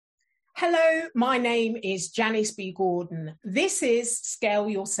Hello, my name is Janice B. Gordon. This is Scale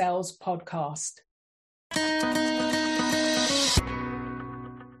Your Sales podcast.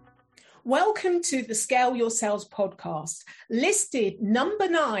 Welcome to the Scale Your Sales podcast, listed number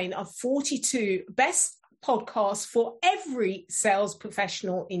 9 of 42 best podcasts for every sales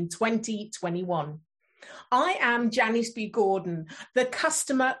professional in 2021. I am Janice B. Gordon, the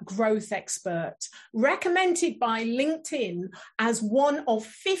customer growth expert, recommended by LinkedIn as one of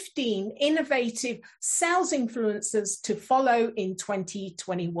 15 innovative sales influencers to follow in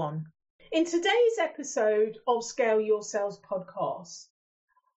 2021. In today's episode of Scale Your Sales podcast,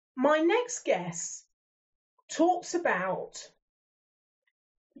 my next guest talks about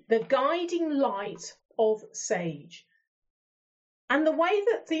the guiding light of Sage and the way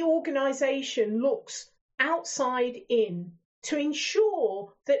that the organization looks outside in to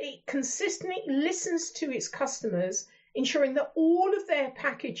ensure that it consistently listens to its customers, ensuring that all of their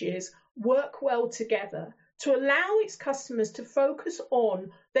packages work well together to allow its customers to focus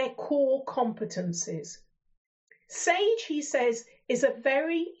on their core competencies. Sage, he says, is a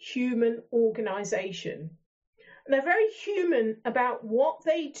very human organization. And they're very human about what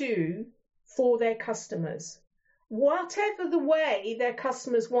they do for their customers, whatever the way their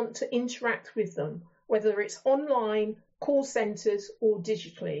customers want to interact with them, whether it's online, call centres or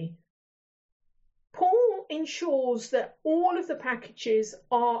digitally. Paul ensures that all of the packages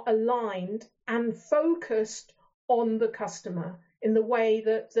are aligned and focused on the customer in the way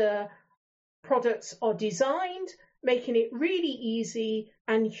that the products are designed, making it really easy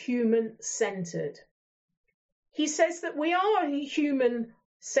and human-centred. He says that we are a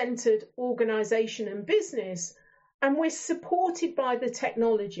human-centred organisation and business, and we're supported by the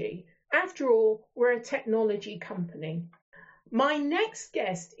technology. After all, we're a technology company. My next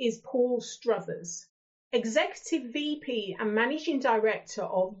guest is Paul Struthers, Executive VP and Managing Director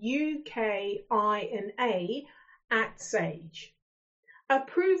of UK-I&A at Sage. A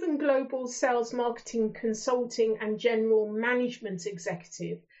proven global sales marketing consulting and general management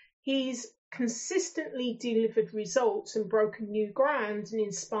executive, he's consistently delivered results and broken new ground and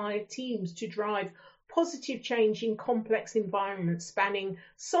inspired teams to drive positive change in complex environments spanning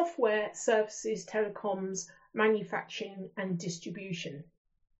software, services, telecoms, manufacturing and distribution.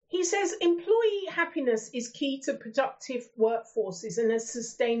 He says employee happiness is key to productive workforces and a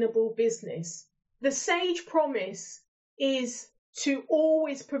sustainable business. The Sage promise is to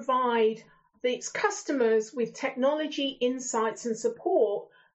always provide its customers with technology, insights and support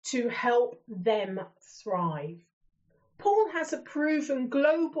to help them thrive. Paul has a proven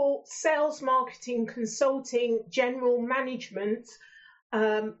global sales marketing consulting general management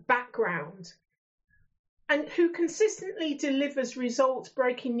background and who consistently delivers results,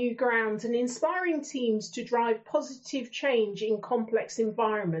 breaking new ground and inspiring teams to drive positive change in complex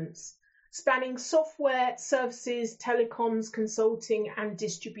environments, spanning software, services, telecoms, consulting and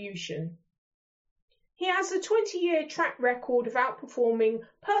distribution. He has a 20-year track record of outperforming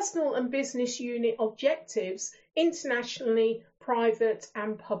personal and business unit objectives internationally, private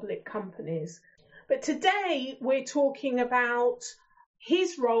and public companies. But today we're talking about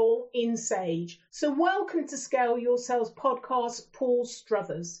his role in Sage. So welcome to Scale Your Sales podcast, Paul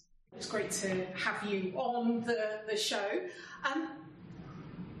Struthers. It's great to have you on the show.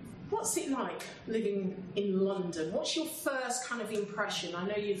 What's it like living in London? What's your first kind of impression? I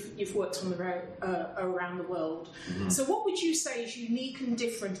know you've worked on the road around the world. Mm-hmm. So what would you say is unique and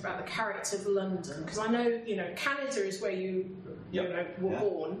different about the character of London? Because I know, Canada is where you were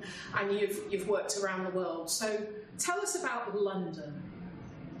born and you've worked around the world. So tell us about London.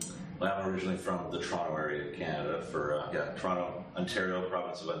 Well, I'm originally from the Toronto area of Canada, Toronto, Ontario,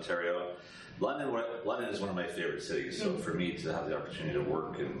 province of Ontario. London is one of my favorite cities, so for me to have the opportunity to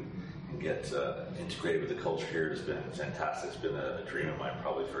work and get integrated with the culture here has been fantastic. It's been a dream of mine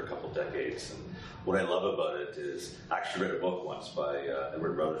probably for a couple decades. And what I love about it is, I actually read a book once by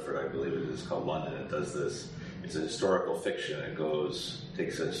Edward Rutherford, I believe it is, called London. It does this. It's a historical fiction. It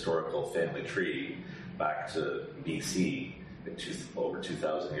takes a historical family tree back to BC, over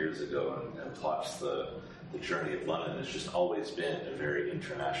 2,000 years ago, and plots the journey of London. Has just always been a very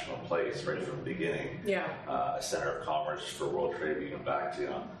international place, right from the beginning. Yeah. A center of commerce for world trade, even back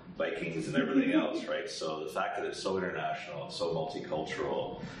to Vikings and everything else, right? So the fact that it's so international and so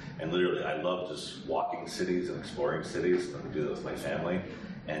multicultural, and literally, I love just walking cities and exploring cities. And I do that with my family.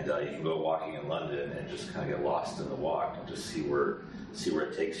 And you can go walking in London and just kind of get lost in the walk and just see where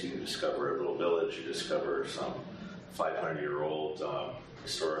it takes you. You discover a little village. You discover some 500-year-old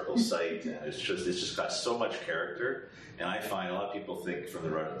historical site, and it's just got so much character. And I find a lot of people think from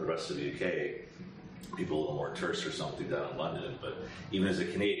the rest of the UK people a little more terse or something down in London, but even as a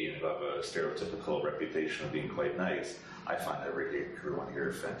Canadian who have a stereotypical reputation of being quite nice, I find everyone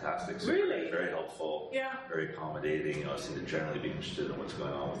here fantastic. So really? Very helpful, yeah. Very accommodating, seem to generally be interested in what's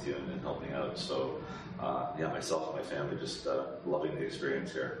going on with you and helping out. So, myself and my family just loving the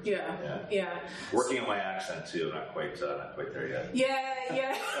experience here. Yeah. Working on my accent too, not quite there yet.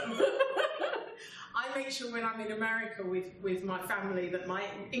 Yeah. I make sure when I'm in America with my family that my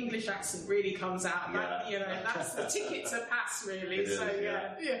English accent really comes out. That's the ticket to pass, really. It is, so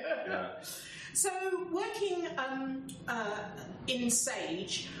yeah. So working in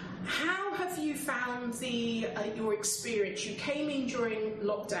Sage, how have you found your experience? You came in during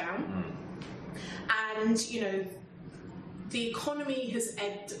lockdown, and the economy has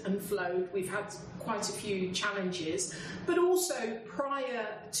ebbed and flowed. We've had quite a few challenges, but also prior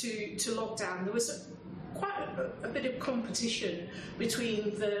to lockdown, there was quite a bit of competition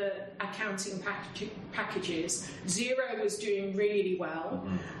between the accounting packages. Xero was doing really well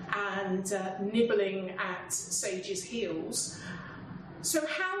and nibbling at Sage's heels. So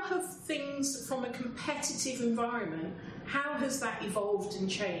how have things from a competitive environment, how has that evolved and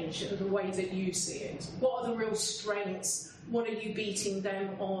changed in the way that you see it? What are the real strengths? What are you beating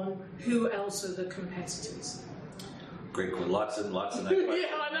them on? Who else are the competitors? Great, lots of that question. Yeah,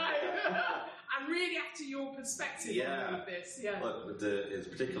 I know. I'm really after your perspective on this. Yeah. Look, it's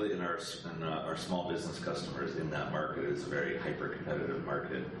particularly in our small business customers in that market. It's a very hyper-competitive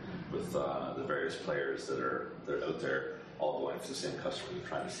market with the various players that are out there, all going for the same customers and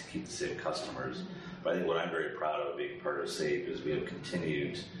trying to keep the same customers. But I think what I'm very proud of being part of Sage is we have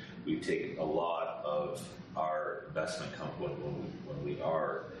continued. We take a lot of our investment when we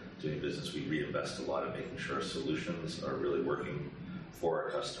are doing business. We reinvest a lot in making sure our solutions are really working for our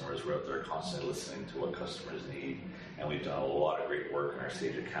customers. We're out there constantly listening to what customers need, and we've done a lot of great work in our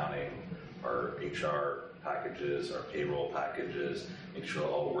Sage accounting, our HR packages, our payroll packages, make sure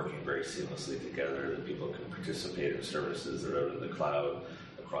they're all working very seamlessly together, that people can participate in services that are out in the cloud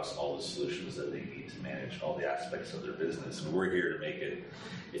across all the solutions that they need to manage all the aspects of their business. And we're here to make it,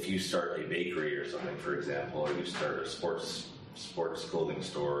 if you start a bakery or something, for example, or you start a sports clothing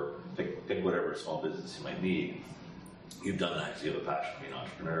store, pick whatever small business you might need, you've done that because you have a passion to be an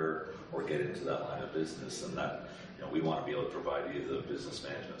entrepreneur or get into that line of business, and that we want to be able to provide you the business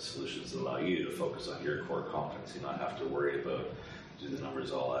management solutions that allow you to focus on your core competency, not have to worry about, do the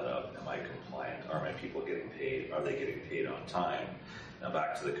numbers all add up, am I compliant, are my people getting paid, are they getting paid on time? Now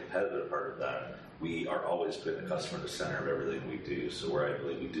back to the competitive part of that, we are always putting the customer at the center of everything we do. So where I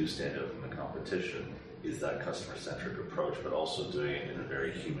believe we do stand out from the competition is that customer-centric approach, but also doing it in a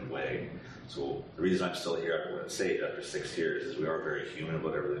very human way. So the reason I'm still here at Sage after 6 years is we are very human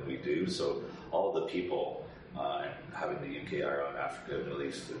about everything we do. So all the people, having the UK, Ireland, Africa, Middle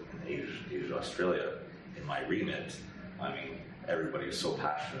East, and Asia, Australia in my remit, everybody is so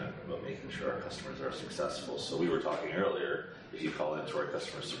passionate about making sure our customers are successful. So we were talking earlier, if you call into our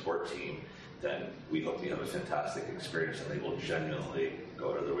customer support team, then we hope you have a fantastic experience and they will genuinely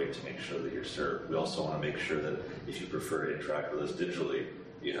go out of their way to make sure that you're served. We also want to make sure that if you prefer to interact with us digitally,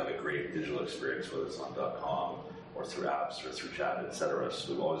 you have a great digital experience, whether it's on .com or through apps or through chat, etc.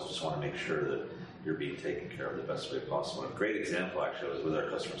 So we always just want to make sure that you're being taken care of the best way possible. And a great example, actually, I was with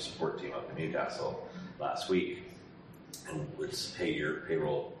our customer support team up in Newcastle last week, and it's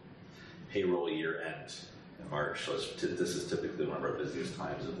payroll year end in March. So this is typically one of our busiest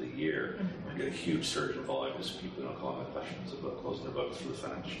times of the year. We get a huge surge in volume because people call in questions about closing their books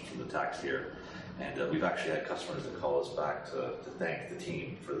for the tax year. And we've actually had customers that call us back to thank the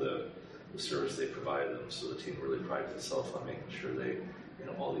team for the service they provided them. So the team really prides itself on making sure they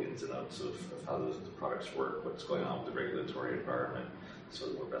all the ins and outs of how the products work, what's going on with the regulatory environment, so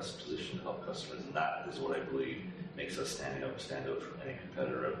that we're best positioned to help customers. And that is what I believe makes us stand out from any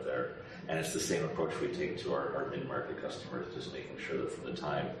competitor out there. And it's the same approach we take to our mid-market customers, just making sure that from the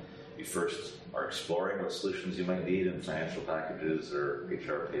time you first are exploring what solutions you might need in financial packages or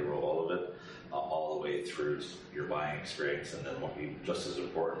HR, payroll, all of it, all the way through your buying experience. And then just as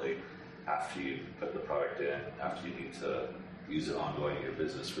importantly, after you put the product in, after you need to use it ongoing in your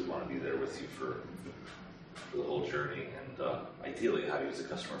business, we want to be there with you for the whole journey, and ideally have you as a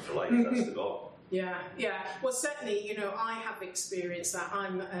customer for life. That's the goal. Yeah. Well, certainly, I have experienced that.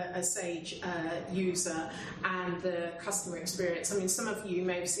 I'm a Sage user, and the customer experience. Some of you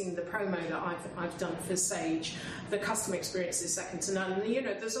may have seen the promo that I've done for Sage. The customer experience is second to none. And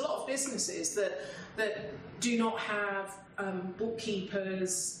there's a lot of businesses that do not have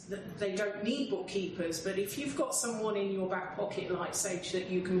bookkeepers, they don't need bookkeepers, but if you've got someone in your back pocket like Sage that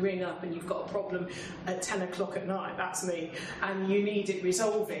you can ring up and you've got a problem at 10 o'clock at night, that's me, and you need it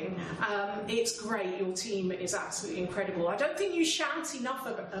resolving, it's great. Your team is absolutely incredible. I don't think you shout enough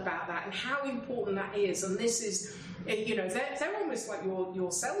about that and how important that is, and this is, you know, they're almost like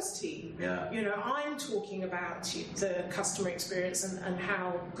your sales team. Yeah. You know, I'm talking about the customer experience and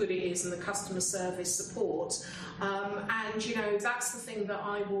how good it is and the customer service support. And, you know, that's the thing that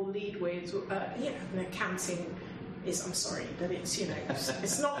I will lead with. You know, accounting is, I'm sorry, but it's, you know,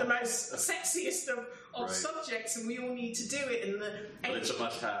 it's not the most sexiest of right. subjects, and we all need to do it. But it's a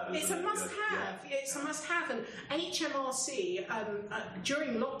must-have. It's a must-have. Yeah. It's a must-have. And HMRC,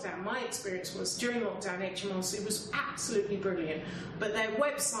 during lockdown, my experience was during lockdown, HMRC was absolutely brilliant. But their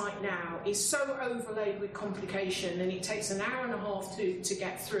website now is so overlaid with complication, and it takes an hour and a half to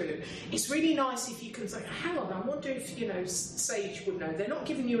get through. It's really nice if you can say, hang on, I wonder if, you know, Sage would know. They're not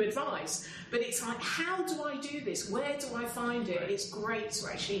giving you advice, but it's like, how do I do this? Where do I find it? Right. It's great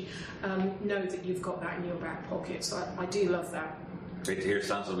to actually know that you've got that in your back pocket. So I do love that. Great to hear.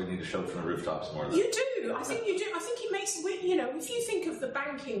 Sounds like we need to show from the rooftops more. You do. I think you do. I think it makes, you know, if you think of the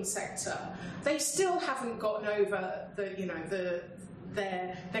banking sector, they still haven't gotten over the, you know,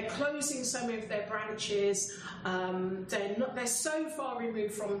 they're closing some of their branches. They're so far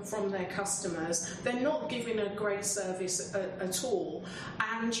removed from their customers. They're not giving a great service at all.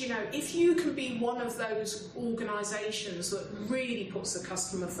 And, you know, if you can be one of those organisations that really puts the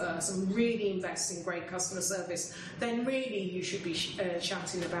customer first and really invests in great customer service, then really you should be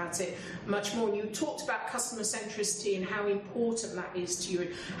shouting about it much more. And you talked about customer centricity and how important that is to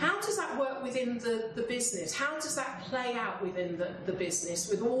you. How does that work within the business? How does that play out within the business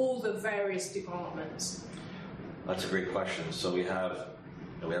with all the various departments? That's a great question. So we have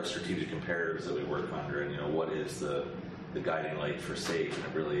strategic imperatives that we work under, and, you know, what is the guiding light for Sage, and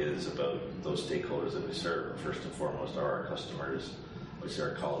it really is about those stakeholders that we serve. First and foremost are our customers, obviously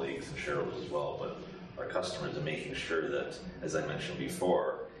our colleagues and shareholders as well, but our customers, and making sure that, as I mentioned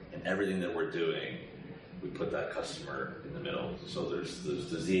before, in everything that we're doing, we put that customer in the middle. So there's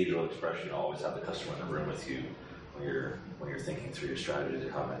the age-old expression, you always have the customer in the room with you when you're thinking through your strategy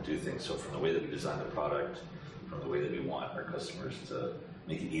to how to do things. So from the way that we design the product, from the way that we want our customers to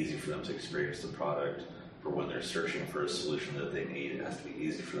make it easy for them to experience the product, for when they're searching for a solution that they need, it has to be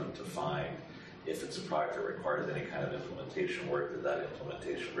easy for them to find. If it's a product that requires any kind of implementation work, that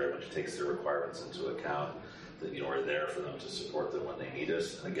implementation very much takes their requirements into account, that, you know, we're there for them to support them when they need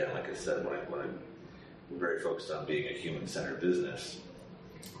us. And again, like I said, we're very focused on being a human-centered business,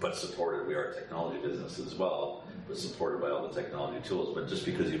 but supported, we are a technology business as well, but supported by all the technology tools. But just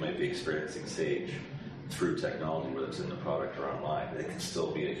because you might be experiencing Sage through technology, whether it's in the product or online, it can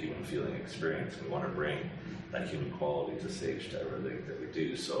still be a human feeling experience. We want to bring that human quality to Sage, to everything that we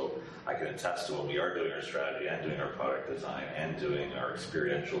do. So I can attest to when we are doing our strategy and doing our product design and doing our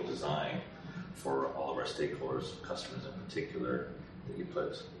experiential design for all of our stakeholders, customers in particular, that you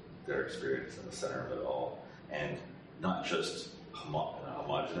put their experience in the center of it all, and not just in a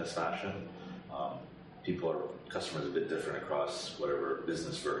homogenous fashion. Customers are a bit different across whatever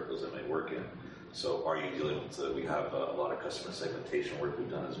business verticals they may work in. So are you dealing with, we have a lot of customer segmentation work we've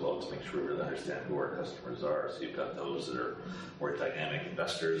done as well to make sure we really understand who our customers are. So you've got those that are more dynamic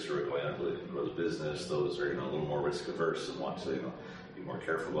investors who are going out to grow the business, those are, you know, a little more risk averse and want to, you know, be more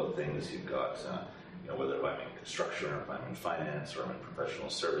careful about things. You've got, you know, whether I'm in construction or if I'm in finance or I'm in professional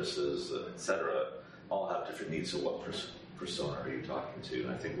services, etc., all have different needs. So what persona are you talking to?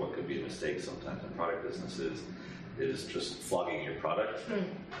 And I think what could be a mistake sometimes in product businesses is just flogging your product,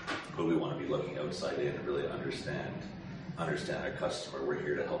 but we want to be looking outside in and really understand our customer. We're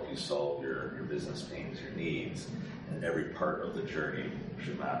here to help you solve your business pains, your needs, and every part of the journey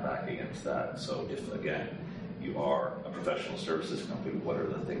should map back against that. So if, again, you are a professional services company, what are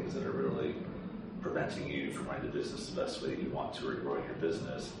the things that are really preventing you from running the business the best way that you want to, or growing your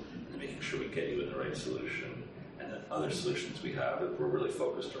business, and making sure we get you in the right solution. And then other solutions we have, we're really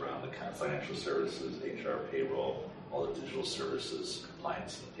focused around the kind of financial services, HR, payroll, all the digital services,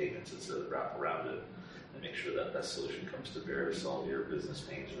 compliance and payments, etc., that wrap around it, and make sure that that solution comes to bear to solve your business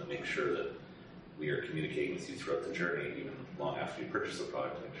pains, and to make sure that we are communicating with you throughout the journey, even long after you purchase the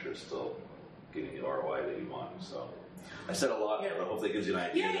product, to make sure it's still giving you the ROI that you want. So I said a lot, but hopefully it gives you an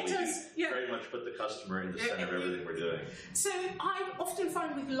idea that we very much put the customer in the center of everything we're doing. So I often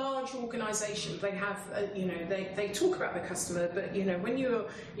find with large organisations, they have, you know, they talk about the customer, but, you know, when you're,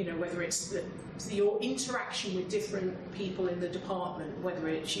 you know, whether it's your interaction with different people in the department, whether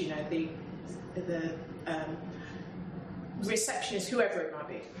it's, you know, the receptionist, whoever it might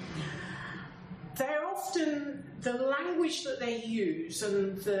be, they're often often the language that they use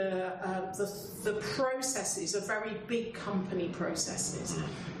and the processes are very big company processes.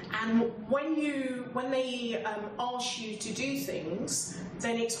 And when they ask you to do things,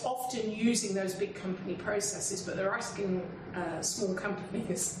 then it's often using those big company processes, but they're asking small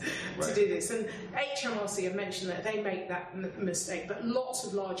companies to do this. And HMRC have mentioned that they make that mistake, but lots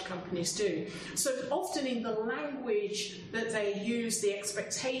of large companies do. So often in the language that they use, the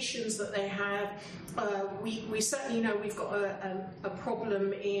expectations that they have, we certainly know we've got a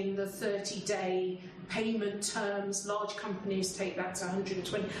problem in the 30-day payment terms. Large companies take that to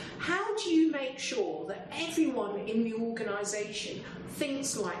 120. How do you make sure that everyone in the organisation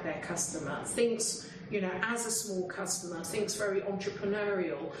thinks like their customer, thinks, as a small customer, thinks very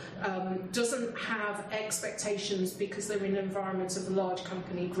entrepreneurial, doesn't have expectations because they're in an environment of a large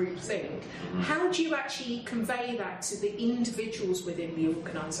company group thing? How do you actually convey that to the individuals within the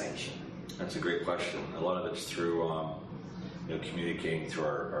organisation? That's a great question. A lot of it's through communicating through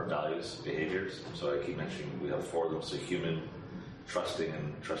our values, behaviors. So I keep mentioning we have 4 of them. So human, trusting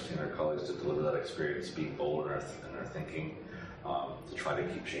our colleagues to deliver that experience, being bold in our thinking, to try to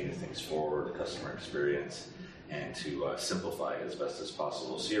keep changing things forward, the customer experience, and to simplify it as best as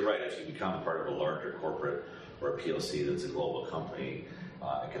possible. So you're right, if you become part of a larger corporate or a PLC that's a global company,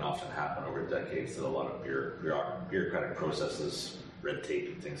 it can often happen over decades that a lot of bureaucratic processes, red tape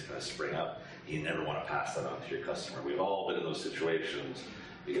and things kind of spring up. You never want to pass that on to your customer. We've all been in those situations.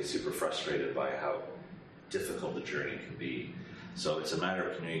 We get super frustrated by how difficult the journey can be. So it's a matter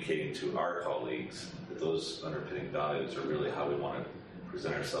of communicating to our colleagues that those underpinning values are really how we want to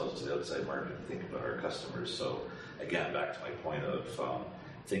present ourselves to the outside market and think about our customers. So again, back to my point of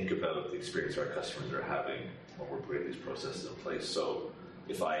think about the experience our customers are having when we're putting these processes in place. So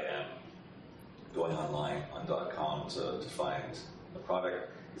if I am going online on .com to find a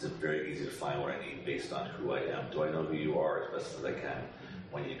product, is it very easy to find what I need based on who I am? Do I know who you are as best as I can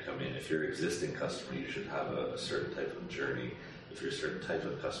when you come in? If you're an existing customer, you should have a certain type of journey. If you're a certain type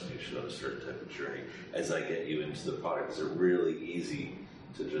of customer, you should have a certain type of journey. As I get you into the product, is it really easy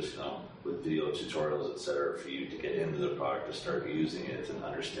to just, with video tutorials, etc., for you to get into the product, to start using it and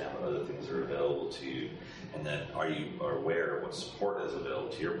understand what other things are available to you? And then are you aware of what support is available,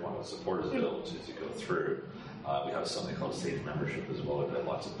 to your point, what support is available to you as you go through? We have something called Safe Membership as well. We've got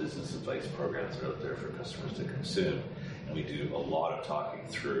lots of business advice programs that are out there for customers to consume. And we do a lot of talking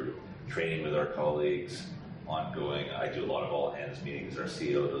through training with our colleagues, ongoing. I do a lot of all-hands meetings. Our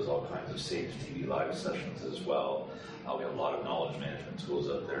CEO does all kinds of Sage TV live sessions as well. We have a lot of knowledge management tools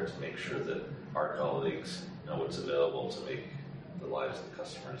out there to make sure that our colleagues know what's available to make the lives of the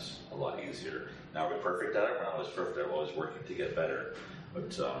customers a lot easier. Now, are we perfect at it? We're not always perfect at it. We're always working to get better.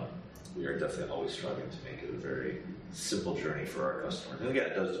 But we are definitely always striving to make it a very simple journey for our customers. And again,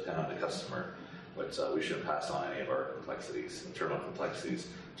 it does depend on the customer, but we shouldn't pass on any of our complexities, internal complexities,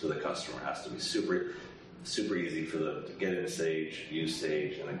 to the customer. It has to be super easy for them to get into Sage, use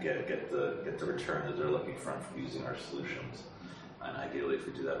Sage, and again get the return that they're looking from using our solutions. And ideally, if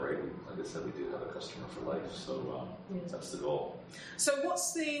we do that right, like I said, we do have a customer for life. So that's the goal. So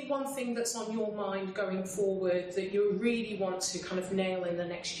what's the one thing that's on your mind going forward that you really want to kind of nail in the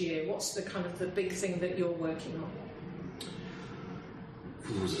next year? What's the kind of the big thing that you're working on?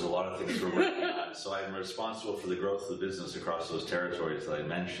 There's a lot of things we're working on. So I'm responsible for the growth of the business across those territories that I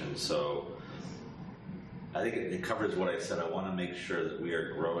mentioned. So I think it covers what I said. I want to make sure that we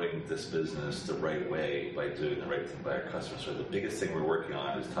are growing this business the right way by doing the right thing by our customers. So the biggest thing we're working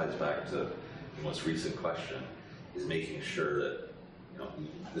on ties back to the most recent question, is making sure that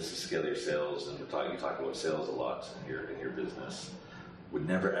this is scale your sales, and you talk about sales a lot in your business. Would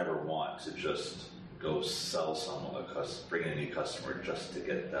never ever want to just go sell someone bring in a new customer just to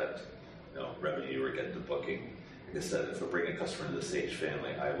get that revenue or get the booking. Like I said, if we bring a customer into the Sage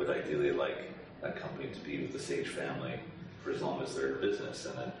family, I would ideally like that company to be with the Sage family for as long as they're in business,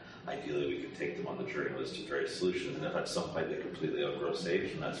 and then ideally we can take them on the journey with us to various solutions, and if at some point they completely outgrow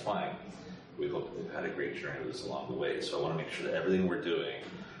Sage, then that's fine. We hope that they've had a great journey with us along the way. So I want to make sure that everything we're doing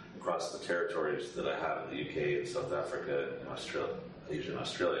across the territories that I have in the UK and South Africa and Australia, Asia and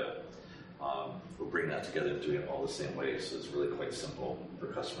Australia, we're bringing that together and doing it all the same way. So it's really quite simple for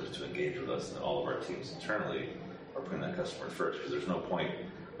customers to engage with us, and all of our teams internally are putting that customer first, because there's no point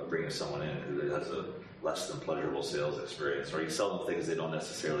of bringing someone in who has a less than pleasurable sales experience, or you sell them things they don't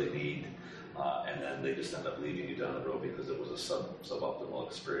necessarily need, and then they just end up leaving you down the road because it was a suboptimal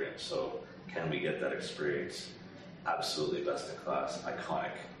experience. So can we get that experience absolutely best in class,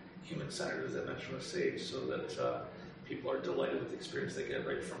 iconic, human-centered, as I mentioned with Sage, so that people are delighted with the experience they get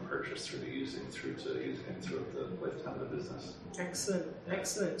right from purchase through to using it throughout the lifetime of the business. Excellent,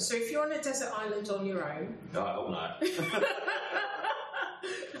 excellent. So if you're on a desert island on your own... No, I hope not.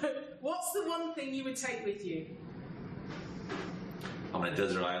 What's the one thing you would take with you? I'm on a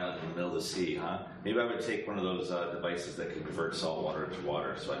desert island in the middle of the sea, huh? Maybe I would take one of those devices that can convert salt water to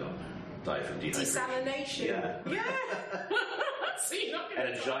water so I don't die from dehydration. Desalination. Yeah. So you're not and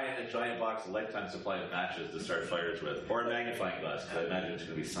a giant box of lifetime supply of matches to start fires with. Or a magnifying glass, because I imagine it's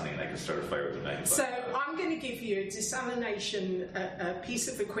going to be sunny and I can start a fire with a magnifying glass. So I'm going to give you a desalination piece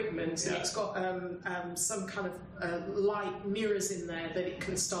of equipment, and it's got some kind of light mirrors in there that it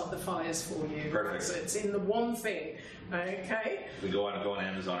can start the fires for you. Perfect. So it's in the one thing. Okay. We go on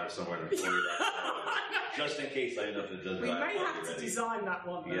Amazon or somewhere and order that. Just in case I end up in the desert. We may have to design that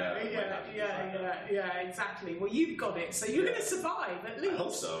one though. Yeah, exactly. Well, you've got it, so you're going to survive at least. I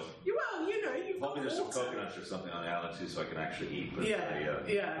hope so. You've hoping there's water. some coconuts or something on the island too, so I can actually eat. But,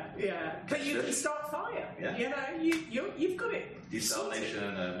 But you can start fire. Yeah. You've got it.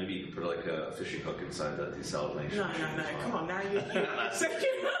 Desalination, and maybe you can put like a fishing hook inside that desalination. No. Come on, now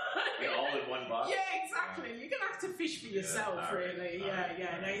you're all in one box. Yeah, exactly. You're going to have to fish for yourself, really.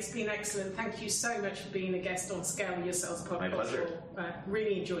 No, it's been excellent. Thank you so much for being a guest on Scale Your Sales Podcast. My pleasure.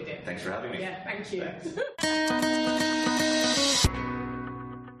 Really enjoyed it. Thanks for having me. Yeah, thank you. Thanks.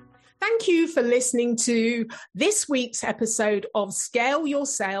 Thank you for listening to this week's episode of Scale Your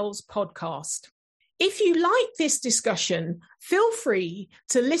Sales Podcast. If you like this discussion, feel free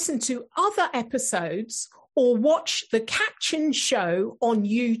to listen to other episodes or watch the captioned show on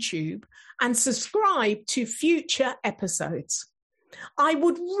YouTube and subscribe to future episodes. I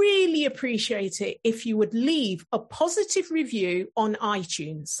would really appreciate it if you would leave a positive review on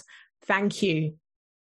iTunes. Thank you.